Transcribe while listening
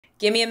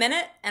Give me a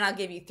minute and I'll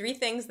give you 3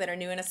 things that are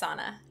new in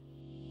Asana.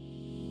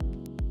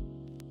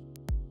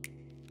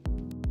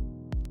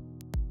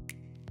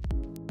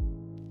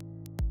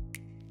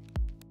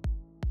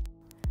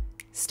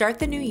 Start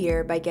the new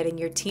year by getting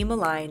your team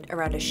aligned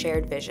around a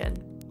shared vision.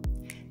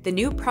 The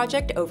new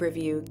project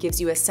overview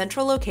gives you a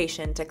central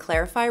location to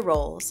clarify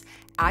roles,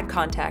 add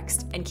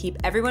context, and keep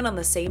everyone on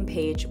the same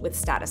page with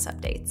status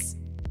updates.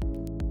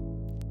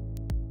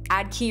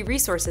 Add key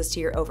resources to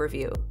your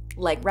overview,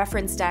 like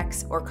reference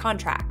decks or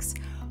contracts,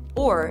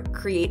 or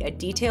create a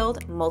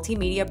detailed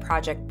multimedia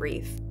project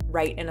brief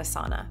right in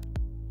Asana.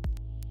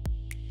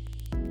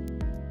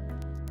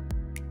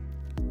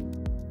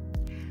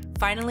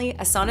 Finally,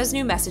 Asana's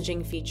new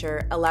messaging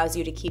feature allows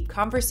you to keep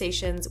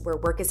conversations where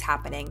work is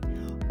happening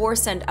or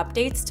send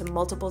updates to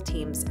multiple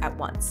teams at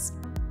once.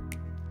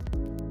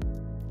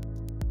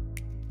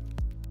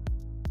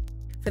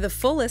 For the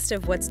full list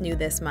of what's new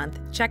this month,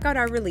 check out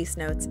our release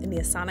notes in the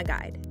Asana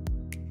guide.